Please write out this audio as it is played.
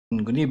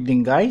Good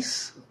evening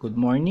guys, good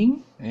morning,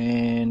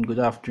 and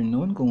good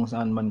afternoon kung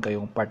saan man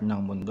kayong part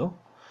ng mundo.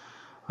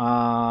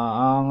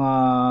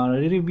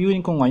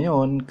 Re-reviewin ko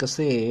ngayon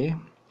kasi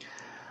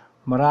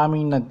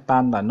maraming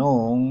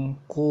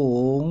nagtatanong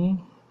kung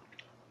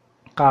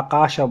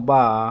kakasya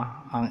ba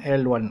ang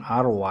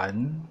L1R1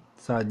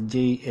 sa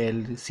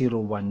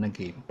JL01 na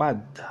gamepad.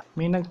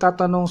 May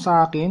nagtatanong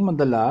sa akin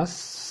madalas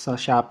sa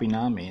Shopee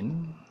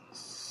namin,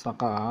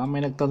 saka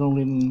may nagtanong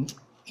rin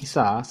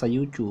isa sa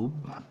YouTube.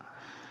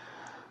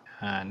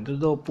 Ito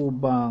daw po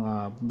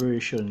bang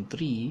version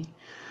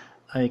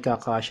 3 ay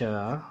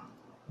kakasya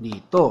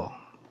dito.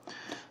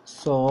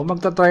 So,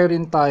 magta-try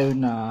rin tayo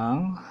ng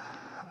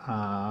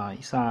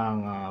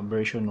isang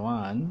version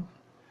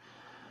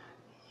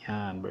 1.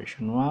 Yan,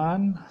 version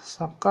 1.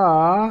 Saka,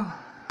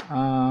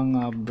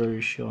 ang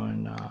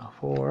version 4.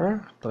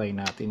 Try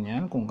natin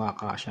yan kung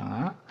kakasya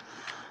nga.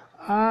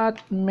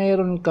 At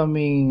meron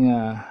kaming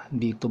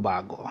dito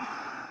bago.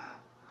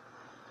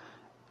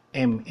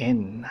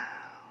 MN.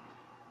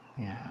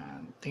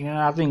 Yan. Tingnan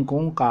natin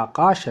kung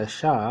kakasya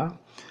siya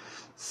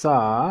sa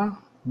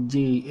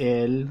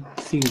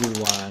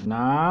JL01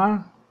 na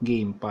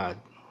gamepad.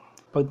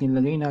 Pag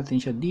nilagay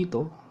natin siya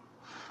dito,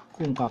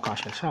 kung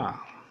kakasya siya.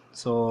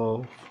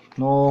 So,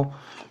 no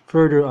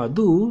further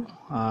ado,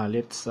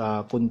 let's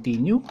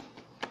continue.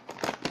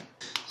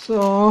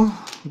 So,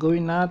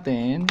 gawin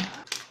natin,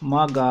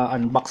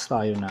 mag-unbox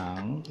tayo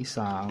ng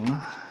isang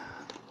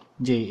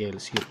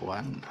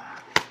JL01.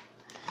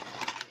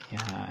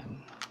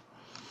 Yan.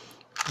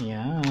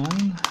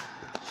 Yan.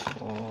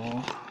 So,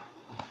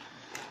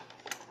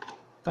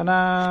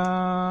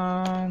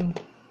 tanan!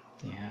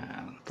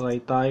 Yan. Try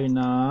tayo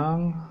ng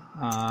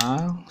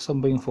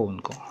saan ba yung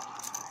phone ko?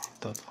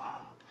 Ito.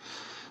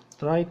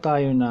 Try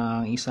tayo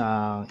ng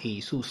isang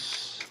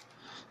Asus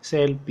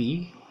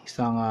selfie,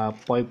 isang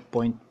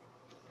 5.5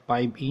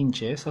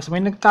 inches. Tapos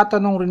may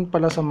nagtatanong rin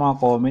pala sa mga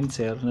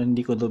comments, sir, na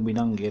hindi ko daw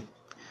binanggit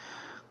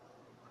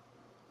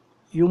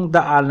yung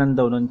daanan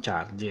daw ng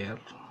charger.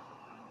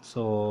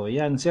 So,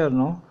 yan sir,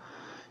 no?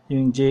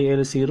 Yung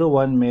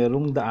JL01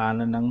 merong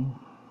daanan ng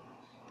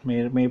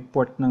may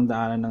port ng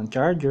daanan ng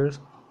charger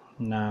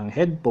ng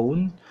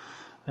headphone.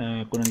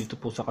 Kung nandito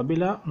po sa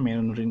kabila,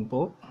 meron rin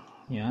po.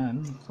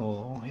 Yan.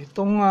 So,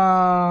 itong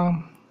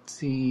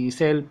si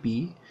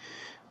selfie,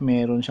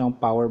 meron siyang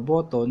power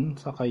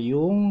button, saka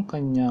yung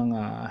kanyang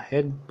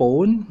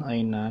headphone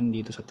ay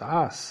nandito sa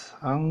taas.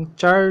 Ang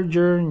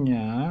charger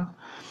niya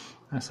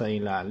nasa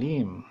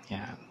ilalim.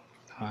 Yan.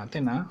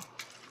 Natin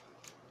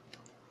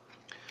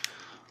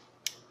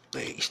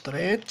Okay,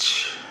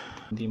 stretch.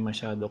 Hindi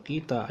masyado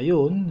kita.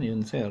 Ayun,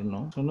 yun sir,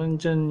 no? So,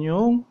 nandyan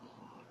yung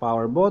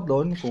power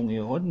button. Kung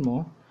i-on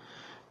mo,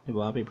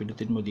 diba,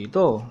 pipindutin mo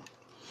dito.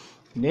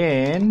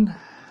 Then,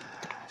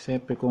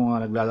 siyempre kung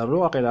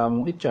naglalaro ka, kailangan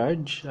mong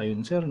i-charge.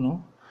 Ayun sir,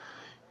 no?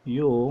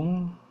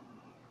 Yung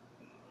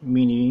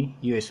mini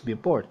USB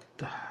port.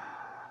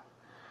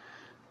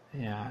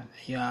 Ayan,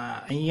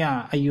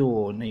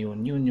 ayun.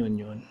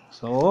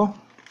 So,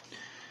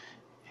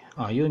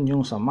 ayun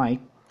yung sa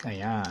mic.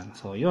 Ayan.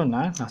 So, yun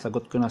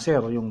nasagot ko na sir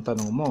yung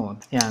tanong mo.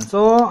 Ayan.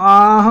 So,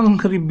 ang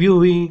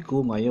reviewing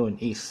ko ngayon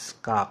is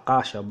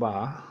kakasya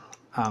ba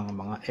ang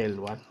mga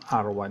L1,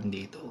 R1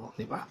 dito.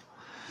 Diba?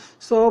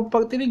 So,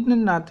 pag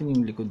tinignan natin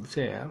yung likod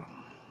sir,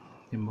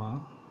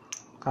 diba?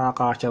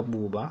 Kakasya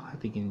po ba?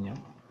 Tingin nyo.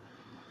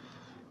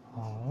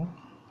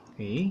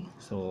 Okay.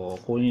 So,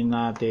 kunin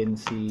natin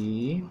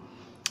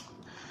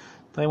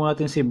try mo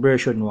natin si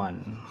version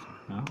 1.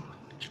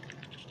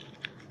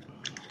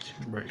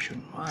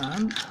 Version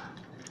 1.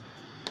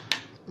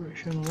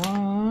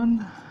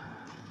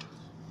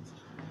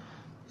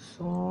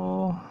 So,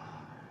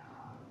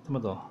 ano ba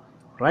to?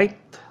 Right.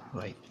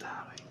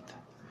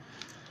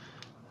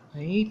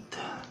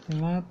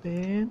 Tingnan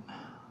natin.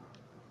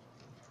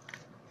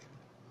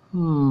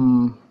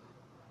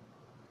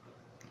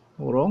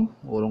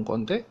 Urong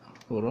konti.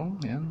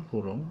 Yan,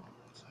 urong.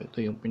 So, ito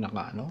yung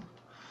pinaka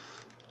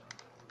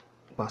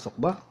Pasok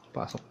ba?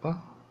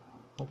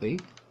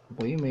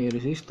 Okay, may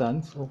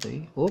resistance.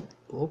 Okay.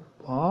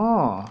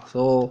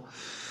 So,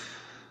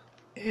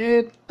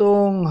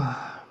 itong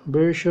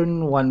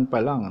version 1 pa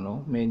lang,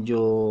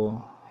 medyo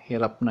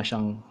hirap na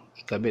siyang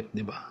ikabit,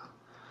 di ba?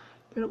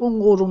 Pero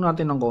kung urong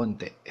natin ng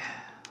konti.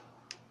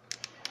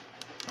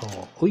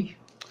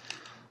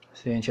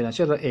 Sensya na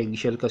siya.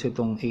 Eggshell kasi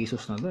itong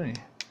Asus na to eh.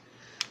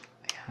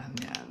 Ayan.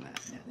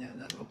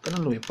 Huwag ka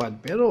nang lumipad.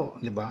 Pero,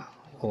 di ba?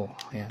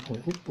 Ayan.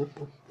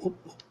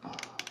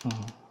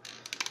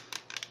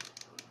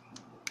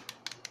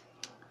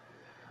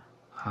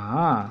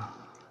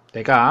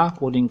 Teka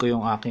kunin ko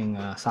yung aking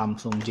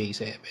Samsung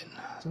J7.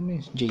 Saan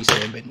may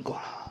J7 ko?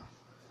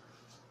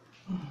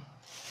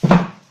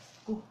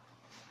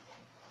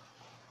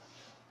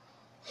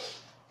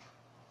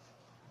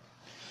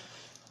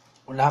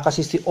 Wala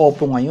kasi si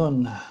Oppo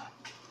ngayon.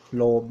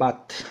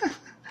 Lobat.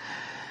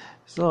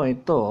 So,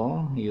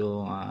 ito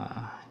yung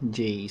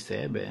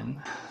J7.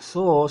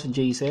 So, sa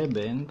J7,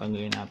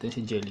 tanggalin natin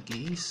si jelly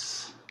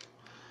case.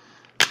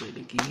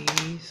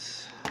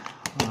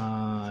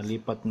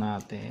 lipat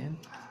natin.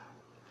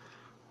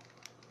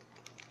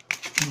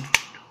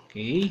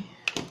 Okay.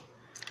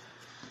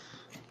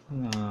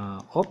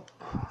 Op.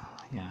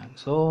 Yan.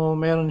 So,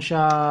 meron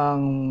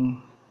siyang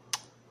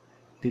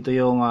dito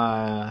yung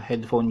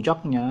headphone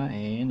jack niya.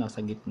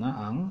 Nasa gitna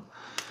ang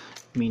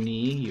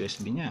mini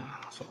USB niya.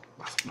 So,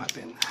 pasok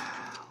natin.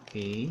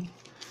 Okay.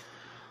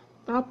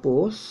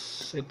 Tapos,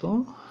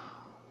 ito.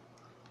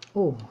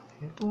 Oh,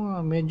 ito nga.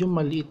 Medyo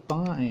maliit pa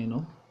nga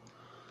no?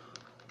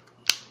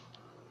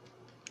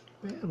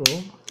 Pero,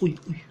 uy.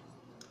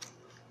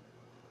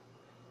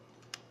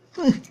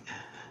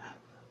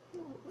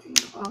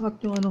 Nakaangat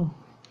yung ano.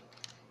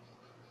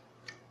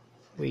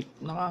 Wait,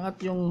 nakaangat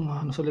yung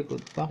ano sa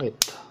likod. Bakit?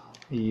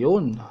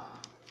 Yun.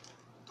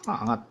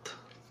 Nakaangat.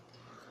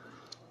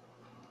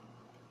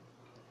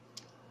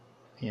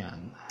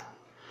 Yan.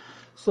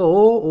 So,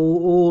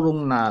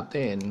 uurong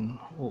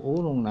natin.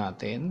 Uurong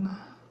natin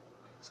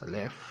sa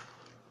left.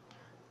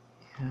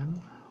 Yan.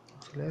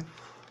 Sa left.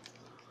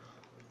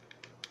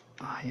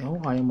 Ayaw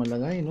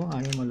malagay, no?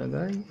 Ayaw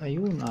malagay.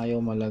 Ayun, ayaw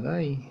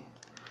malagay.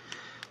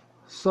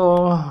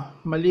 So,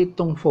 maliit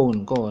tong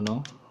phone ko,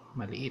 no?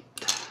 Maliit.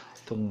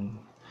 Tingnan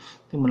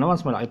mo naman,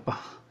 mas malaki pa.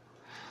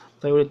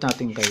 Try ulit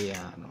natin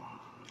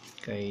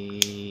kay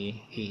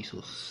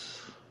Asus.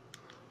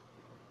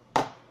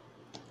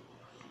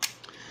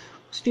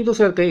 Kasi dito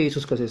sir, kay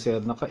Asus kasi sir,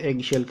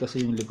 naka-eggshell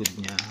kasi yung likod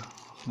niya.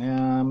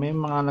 Kaya may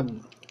mga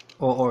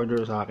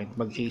nag-o-order sa akin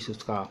pag Asus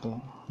ka ako.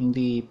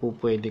 Hindi po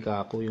pwede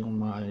ka ako yung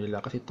mga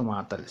nila kasi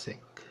tumatalsik.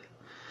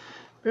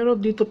 Pero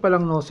dito pa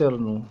lang no sir,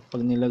 no,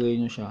 pag nilagay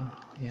nyo siya,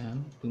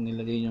 yan, pag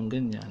nilagay nyo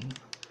ganyan,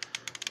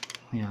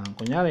 yan,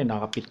 kunyari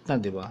nakapit na,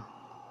 di ba?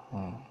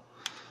 Oh.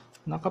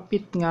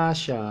 Nakapit nga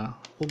siya,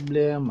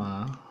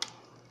 problema,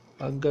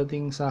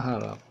 pagdating sa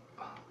harap,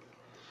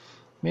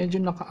 medyo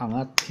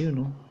nakaangat,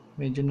 yun, no?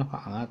 Medyo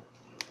nakaangat,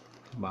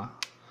 diba?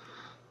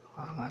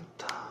 Nakaangat.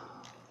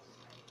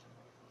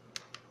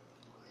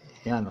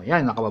 Yan, oh,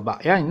 yan,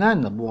 nakababa, yan,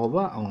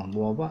 bumaba, oh,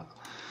 bumaba.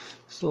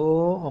 So,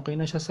 okay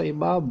na siya sa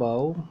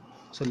ibabaw,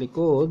 sa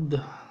likod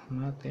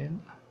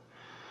natin.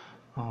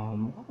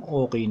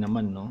 Okay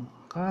naman,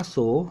 no?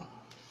 Kaso,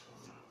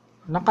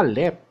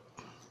 naka-left.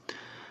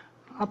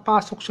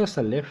 Nakapasok siya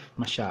sa left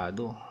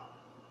masyado.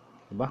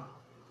 Diba?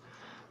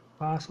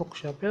 Pasok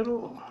siya,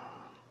 pero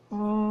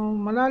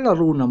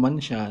malalaro naman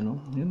siya,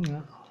 no? Yun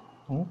nga.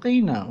 Okay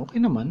na. Okay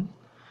naman.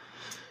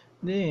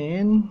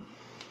 Then,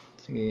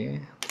 sige,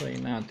 try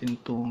natin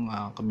itong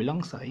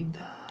kabilang side.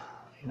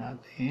 Try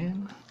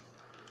natin.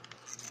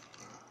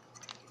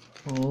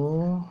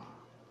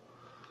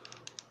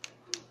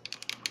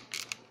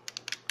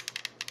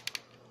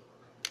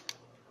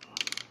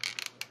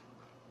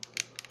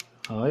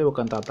 Ay, huwag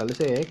kang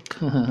tatalsik.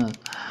 Huwag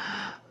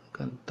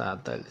kang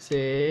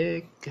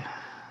tatalsik.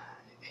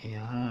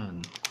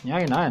 Ayan.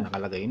 Ayan na,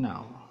 nakalagay na.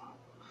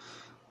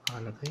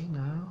 Nakalagay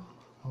na.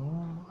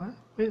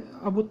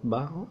 Abot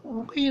ba?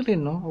 Okay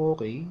rin, no?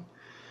 Okay.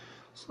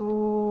 So,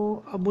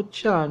 abot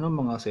siya, no,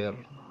 mga sir.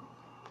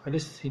 At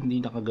least,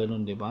 hindi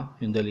nakaganon, di ba?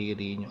 Yung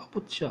daliri nyo.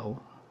 Abot siya,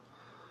 oh.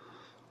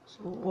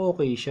 So,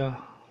 okay siya.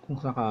 Kung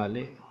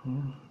sakali.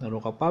 Laro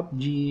ka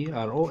PUBG,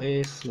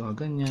 ROS, mga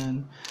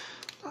ganyan.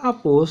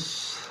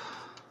 Tapos,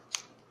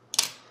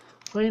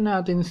 try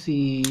natin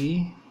si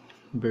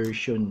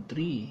version 3.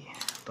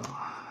 Ito.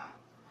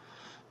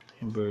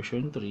 Yung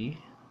version 3.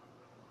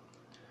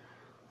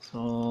 So,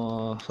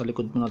 sa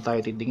likod muna tayo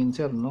titingin,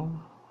 sir,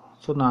 no?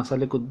 So, nasa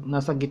likod,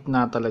 nasa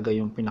gitna talaga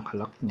yung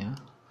pinakalock niya.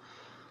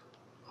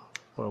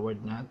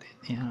 Forward natin.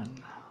 Ayan.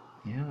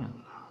 Ayan.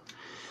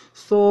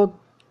 So,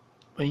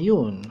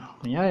 ayun.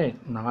 Kunyari,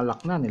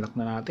 nakalock na. Nilock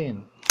na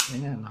natin.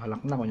 Ayan,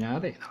 nakalock na.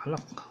 Kunyari,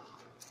 nakalock.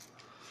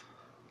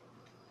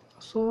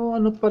 So,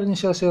 ano pa rin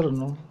siya, sir,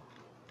 no?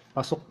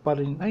 Pasok pa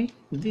rin. Ay,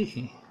 hindi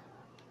eh.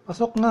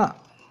 Pasok nga.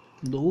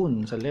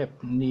 Doon, sa left.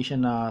 Hindi siya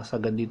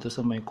nasagad dito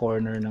sa may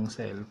corner ng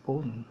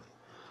cellphone.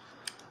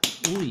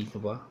 Uy,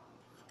 diba?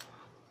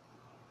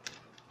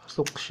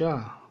 Pasok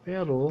siya.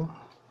 Pero,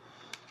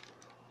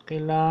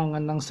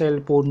 kailangan ng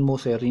cellphone mo,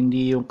 sir,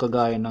 hindi yung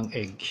kagaya ng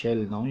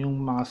eggshell, no? Yung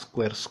mga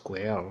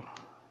square-square.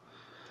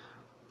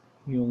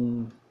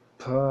 Yung,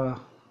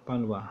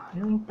 paano ba?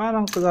 Yung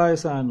parang kagaya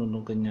sa ano,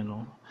 no? Ganyan,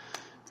 no?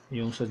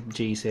 Yung sa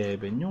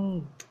J7,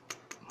 yung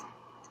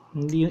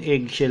hindi yung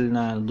eggshell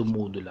na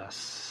dumudulas.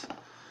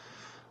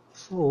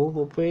 So,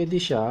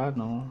 pwede siya,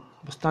 no?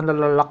 Basta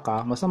nalalak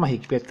ka, basta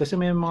mahigpit. Kasi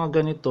may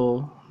mga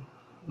ganito,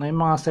 na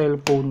yung mga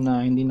cellphone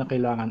na hindi na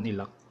kailangan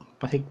ilak.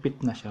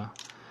 Pahigpit na siya.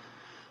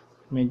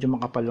 Medyo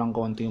makapal lang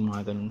konti yung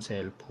mga ganun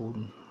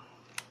cellphone.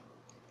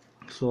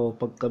 So,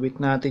 pagkabit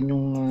natin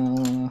yung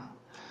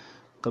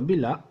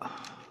kabila,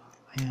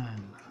 ayan.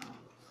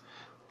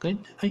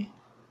 Ay,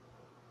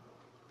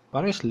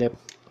 pares left.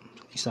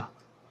 Isa.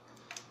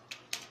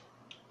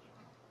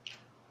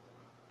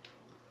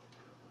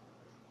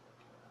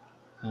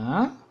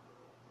 Ha?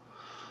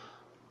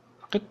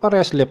 Bakit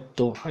pares left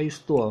to? Ayos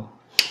to, oh.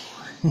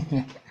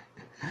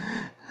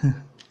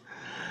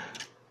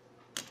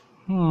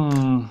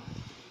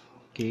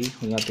 Okay,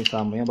 huwag natin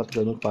sama yan. Ba't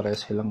ganun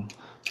pares lang?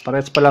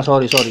 Pares pala,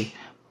 sorry.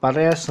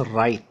 Pares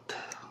right.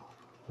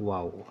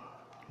 Wow.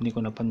 Hindi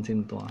ko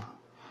napansin to ah.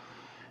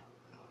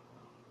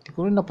 Hindi ko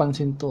rin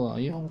napansin to ah.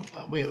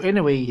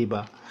 Anyway,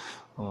 iba.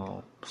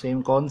 Oh, same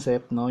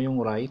concept, no?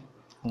 Yung right.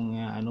 Kung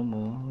ano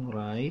mo,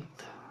 right.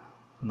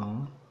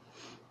 No?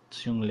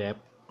 Tapos yung left.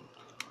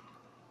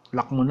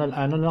 Lock mo na,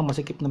 ano lang,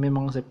 masikip na may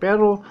mga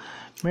pero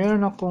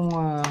meron akong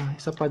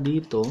isa pa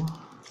dito.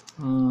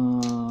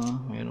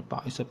 Meron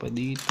pa isa pa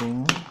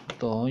dito.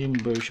 Ito, yung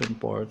version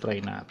 4. Try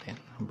natin.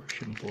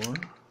 Version 4.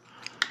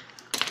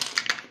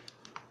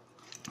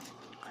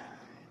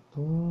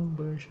 Ito,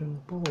 version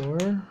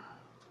 4.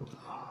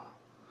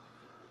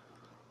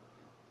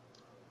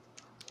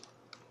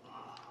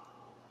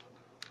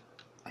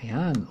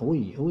 Ayan.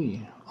 Uy.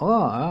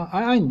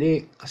 Hindi.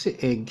 Kasi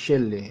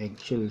eggshell eh.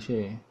 Eggshell siya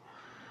eh.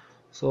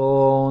 So,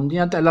 hindi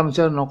natin alam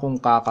sir no kung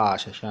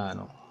kakasya siya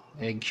no.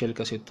 Eggshell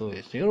kasi to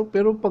eh.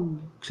 Pero pag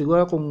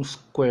siguro kung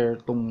square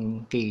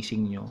tong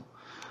casing nyo,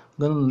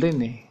 ganun rin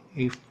eh.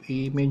 If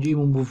medyo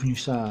i-move nyo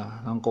sa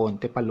ng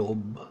konti pa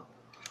loob.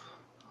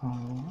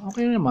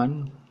 Okay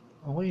naman.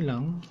 Okay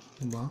lang,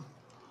 di ba?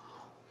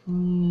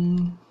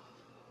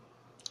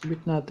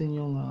 Ulit natin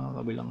yung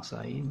kabilang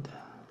side.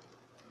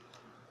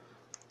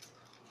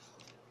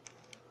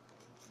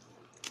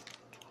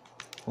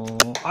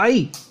 Oh,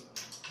 ay!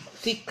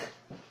 Sick.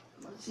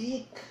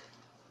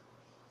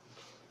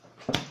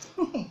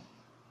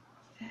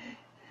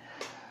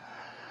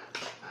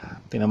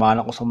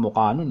 Tinamaan ako sa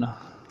mukha nun ah.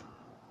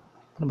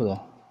 Ano ba to?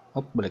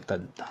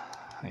 Baliktad.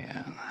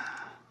 Ayan.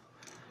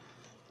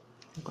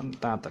 Mukhang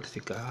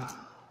tatalsik ka.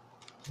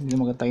 Hindi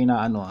maganda tayo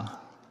na ano ah.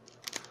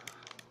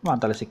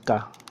 Matalsik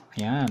ka.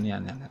 Ayan.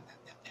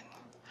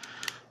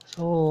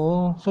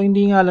 So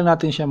hindi nga lang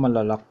natin siya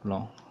malalak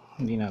no.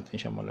 Hindi natin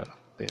siya malalak.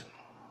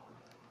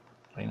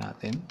 Try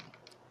natin.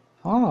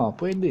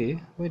 Pwede.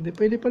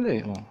 Pwede pala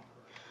eh. Oh.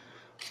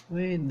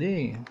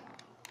 Pwede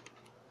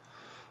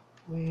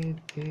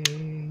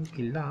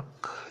ilak.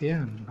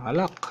 Yan,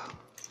 nakalak.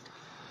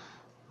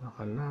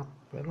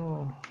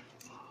 Pero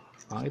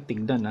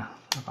tignan ah.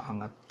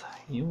 Nakaangat.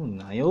 Ayun.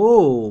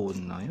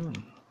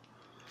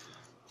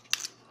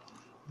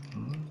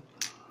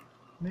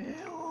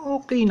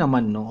 Okay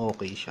naman no.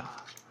 Okay siya.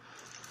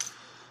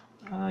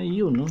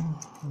 Ayun no.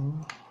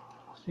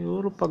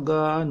 Siguro pag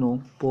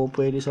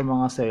pwede sa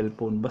mga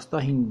cellphone basta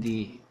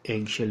hindi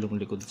eggshell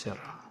yung likod sir.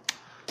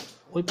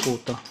 Uy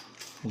puta.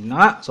 Huwag na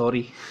nga,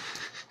 sorry.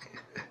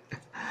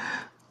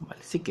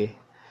 Malisik eh.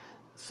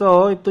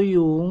 So ito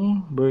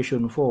yung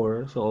version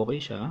 4. So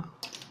okay siya.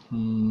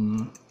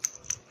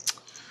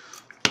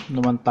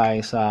 Naman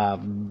tayo sa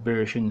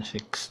version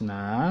 6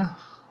 na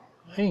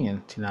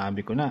ayun,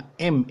 sinabi ko na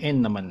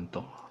MN naman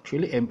to.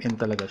 Actually MN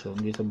talaga siya,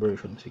 hindi sa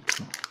version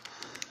 6 no.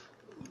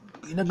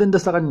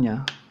 Inaganda sa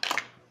kanya.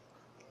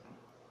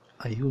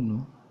 Ayun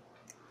no.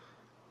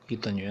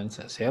 Kita nyo yan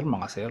sa sir,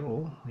 mga sir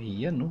oh.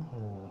 Ayan no.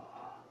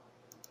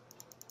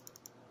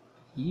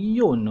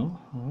 Iyon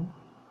no.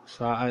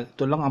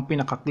 Ito lang ang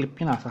pinaka-clip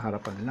niya, nasa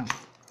harapan lang.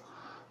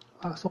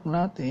 Pasok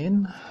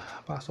natin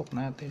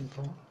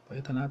to.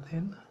 Palitan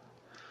natin.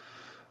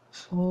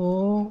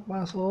 So,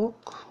 pasok.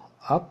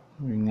 Up.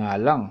 Yun nga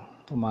lang.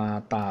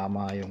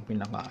 Tumatama yung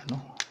pinaka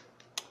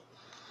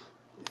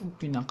Yung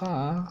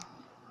pinaka.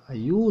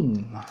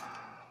 Ayun.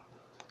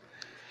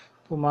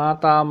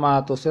 Tumatama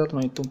to sir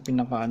no itong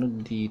pinaka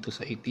dito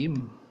sa itim.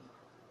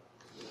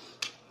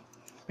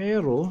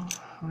 Pero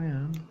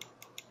ayan.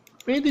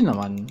 Pwede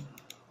naman.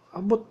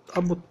 Abot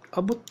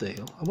eh.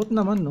 Abot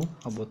naman no,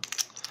 abot.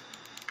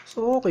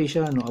 So okay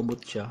siya no,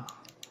 abot siya.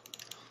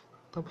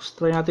 Tapos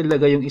try natin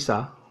lagay yung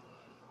isa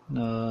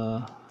na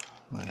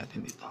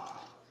natin dito.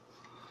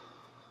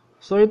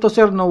 So ito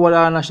sir no,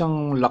 wala na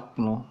siyang lock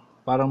no.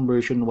 Parang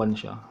version 1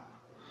 siya.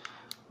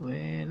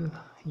 Well,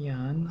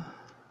 yan.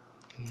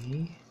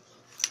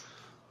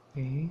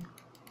 Okay.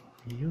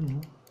 Ayun,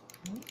 no?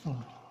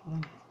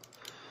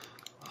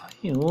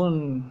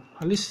 Ayun.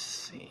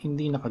 Halis,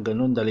 hindi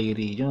nakaganon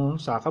daliri yun.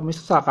 Sa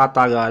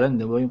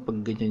katagalan, di ba? Yung pag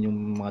ganyan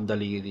yung mga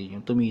daliri,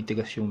 yung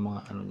tumitigas yung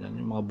mga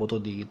yung mga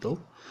buto dito.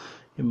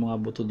 Yung mga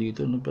buto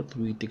dito, no? Ba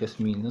tumitigas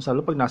minsan.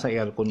 Salo pag nasa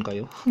aircon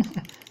kayo.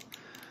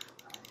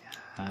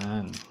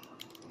 Yan.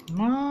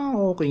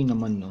 Okay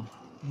naman, no?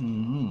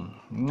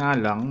 Nga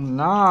lang,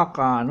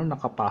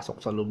 nakapasok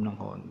sa loob ng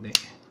konti.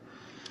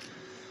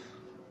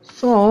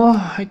 So,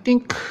 I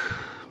think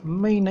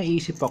may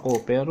naisip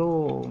ako pero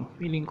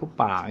feeling ko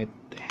pangit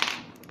eh.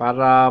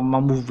 Para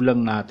ma-move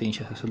lang natin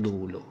siya sa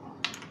dulo.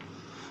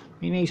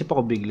 May naisip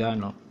ako bigla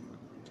no.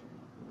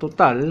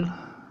 Total,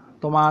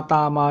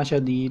 tumatama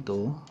siya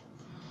dito.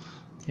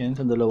 Yan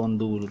sa dalawang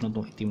dulo ng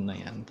itim na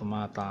yan.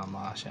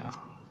 Tumatama siya.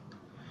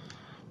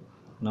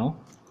 No?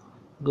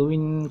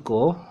 Gawin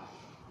ko,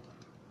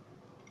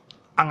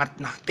 angat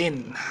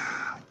natin.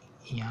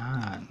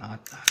 Yan,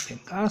 angat natin.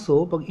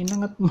 Kaso, pag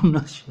inangat mo na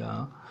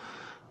siya,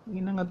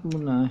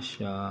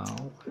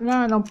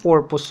 wala ng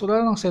purpose,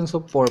 wala ng sense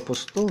of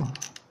purpose to.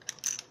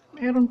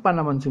 Meron pa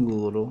naman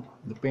siguro.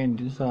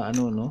 Depende sa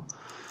no?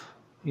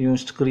 Yung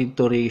screen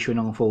to ratio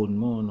ng phone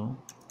mo,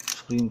 no?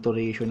 screen to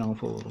ratio ng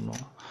phone, no?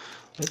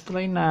 Let's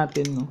try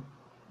natin, no?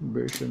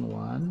 Version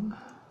 1.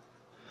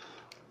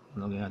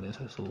 Lagyan natin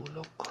sa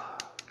sulok.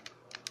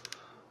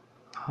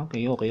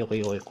 Okay. Wag.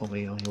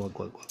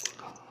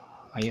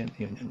 Ayan.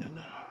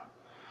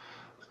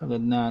 Sagad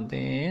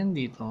natin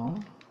dito.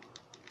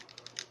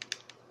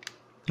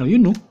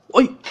 Ayun, no?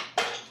 Ay!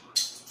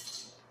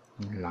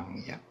 Lang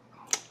yan.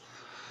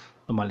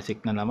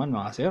 Tumalisik na naman,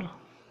 mga sir.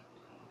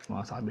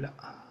 Mga sa kabila.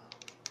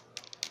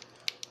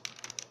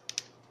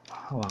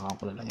 Hawakan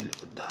ko na lang yung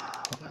likod.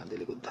 Hawakan natin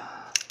yung likod.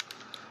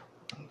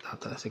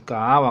 Tatasik ka.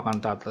 Hawakan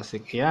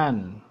tatasik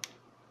yan.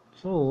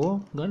 So,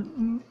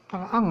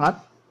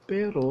 nakaangat.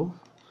 Pero,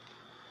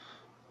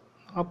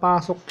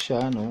 nakapasok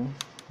siya, no?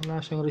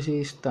 Wala siyang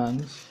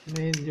resistance.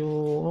 Medyo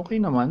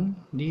okay naman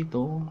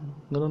dito.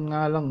 Ganun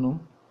nga lang,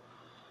 no?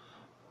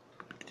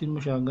 Pipitin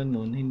mo siya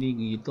ganun. Hindi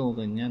gito,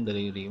 ganyan.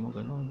 Daliri mo,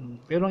 ganun.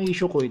 Pero ang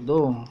issue ko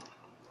ito.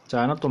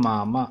 Sana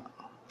tumama.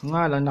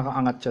 Nga lang,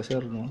 nakaangat siya,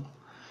 sir,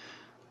 no?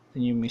 Ito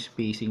yung may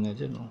spacing na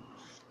dyan, no?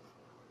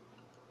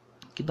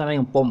 Kita na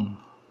yung pom.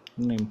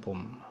 Ayun yung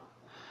pom.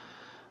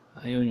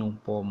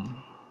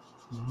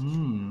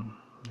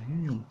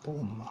 Ayun yung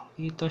pom.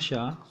 Kita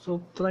siya.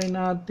 So, try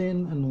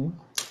natin,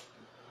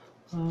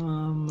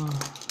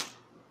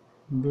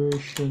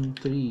 version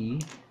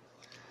 3.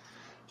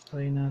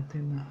 Try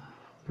natin,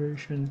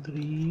 version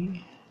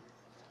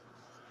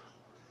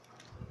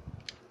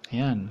 3.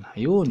 Ayan.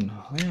 Ayun.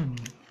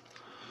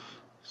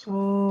 So,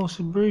 sa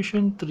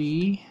version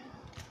 3,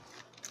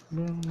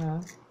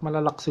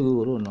 malalak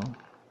siguro, no?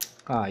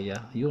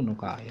 Kaya. Yun, no?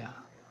 Kaya.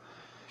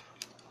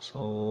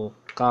 So,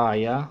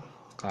 kaya,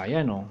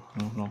 no?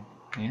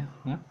 Ayan,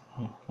 nga.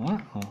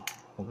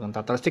 Huwag kang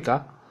tatalsik,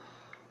 ha?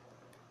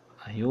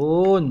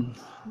 Ayun.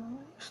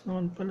 Ayos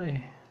naman pala,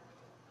 eh.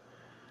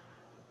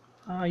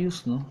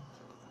 Ayos, no?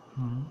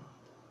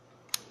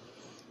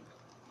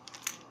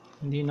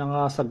 Hindi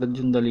nakasagad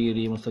yung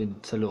daliri mo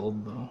sa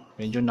loob, no?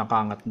 Medyo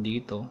nakaangat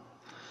dito.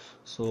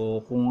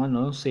 So, kung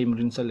same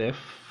rin sa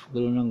left,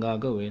 ganoon ang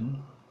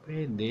gagawin,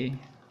 pwede.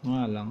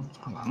 Nga lang,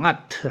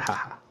 angat.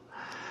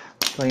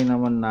 Try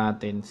naman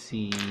natin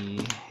si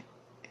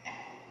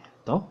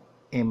ito,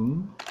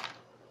 MN.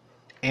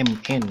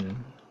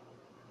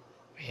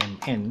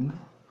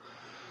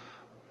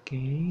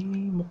 Okay,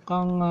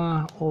 mukhang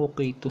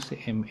okay to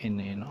si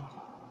MN, no?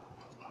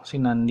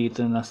 Kasi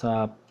nandito na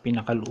sa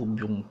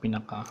pinakaloob yung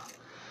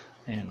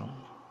ayan, no?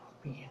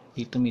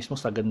 Dito mismo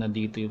sagad na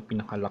dito yung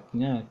pinakalock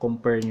niya.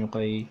 Compare nyo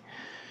kay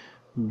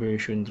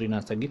version 3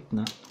 nasa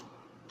gitna.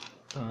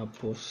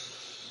 Tapos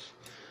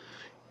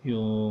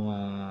yung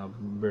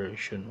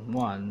version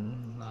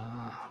 1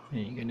 na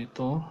may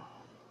ganito.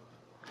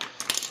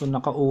 So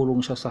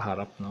nakaurong siya sa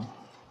harap, no?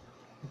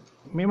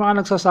 May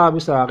mga nagsasabi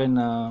sa akin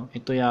na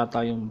ito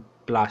yata yung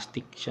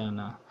plastic siya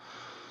na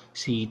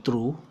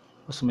see-through.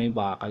 Tapos may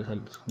bakal sa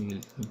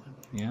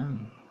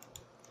yan.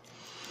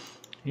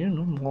 Yan,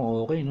 no?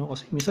 Mukhang okay, no?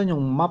 Kasi minsan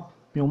yung map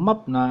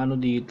na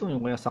dito,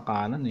 yung kaya sa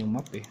kanan yung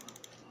map, eh.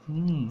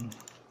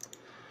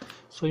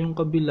 So yung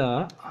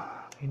kabila,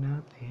 okay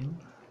natin.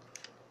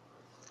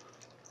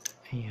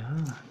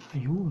 Ayan.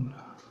 Ayun.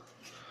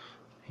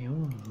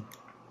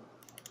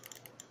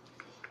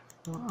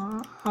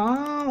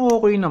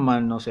 Okay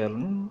naman, no, sir.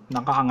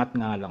 Nakaangat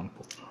nga lang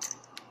po.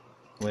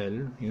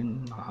 Well,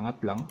 yun,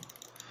 nakaangat lang.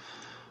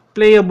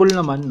 Playable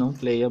naman, no?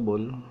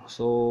 Playable.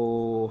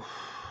 So,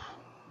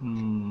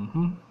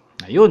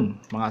 ayun,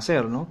 mga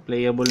sir, no?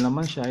 Playable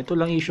naman siya. Ito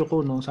lang issue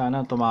ko, no?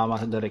 Sana tumama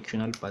sa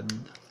directional pad.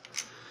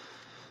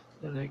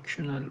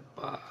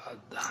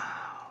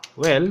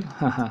 Well,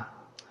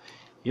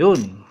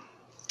 yun.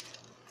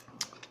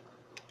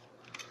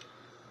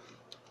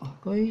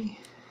 Okay,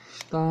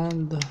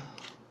 stand.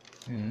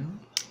 Ayan.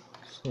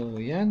 So,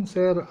 yan,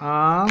 sir,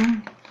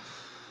 ang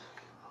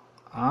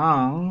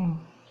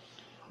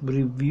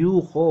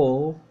review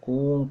ko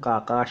kung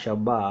kakasya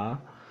ba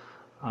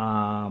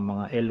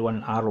mga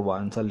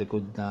L1R1 sa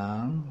likod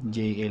ng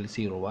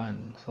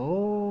JL01.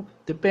 So,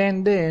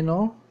 depende,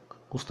 no?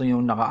 Gusto nyo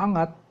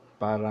nakaangat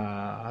para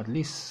at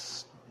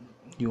least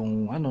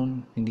yung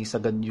hindi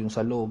sagad yung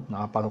sa loob,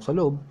 nakapasok sa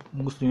loob.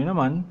 Gusto nyo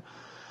naman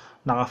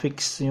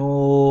nakafix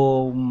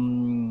yung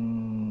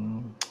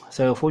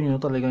cellphone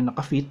nyo talagang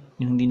nakafit,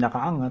 yung hindi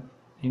nakaangat.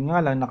 Yung nga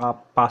lang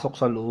nakapasok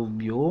sa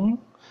loob yung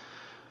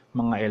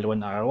mga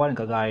L1R1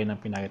 kagaya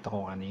ng pinakita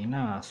ko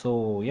kanina.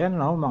 So, yan,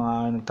 no,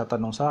 mga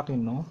nagtatanong sa akin,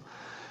 no,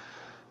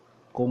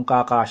 kung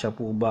kakasya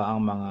po ba ang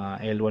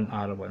mga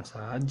L1R1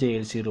 sa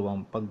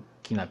JL01 pag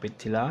kinapit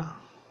sila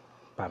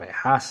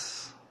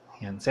parehas.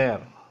 Yan, sir.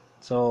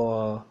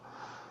 So,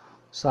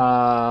 sa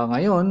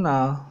ngayon,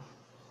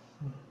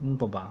 yun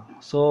pa ba?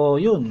 So,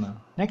 yun.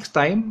 Next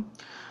time,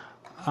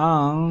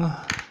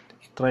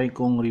 try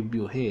kong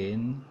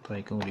reviewin,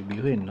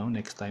 no?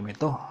 Next time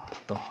ito.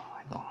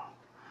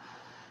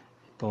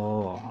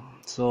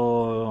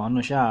 So,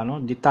 siya,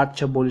 no?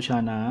 Detachable siya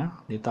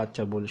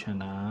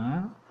na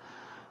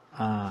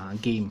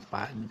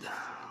gamepad.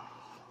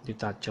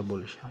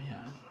 Detachable siya,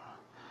 yan.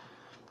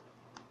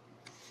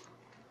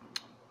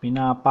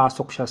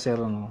 Pinapasok siya, sir,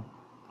 no?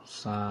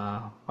 sa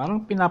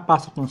parang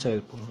pinapasok ng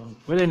cellphone.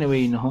 Well,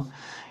 anyway, no,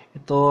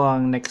 ito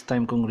ang next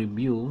time kong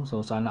review. So,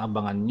 sana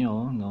abangan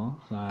nyo,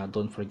 no?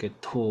 Don't forget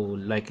to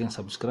like and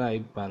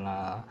subscribe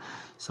para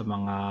sa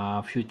mga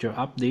future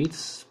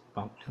updates.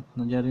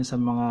 Nandiyan rin sa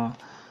mga,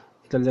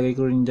 ilalagay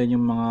ko rin dyan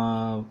yung mga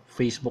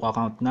Facebook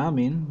account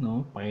namin,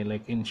 no?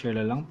 Paki-like and share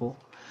na lang po.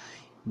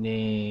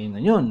 Then,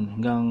 ayun,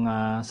 hanggang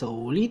sa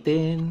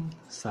uulitin.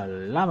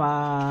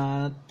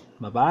 Salamat!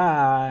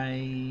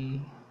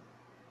 Bye-bye!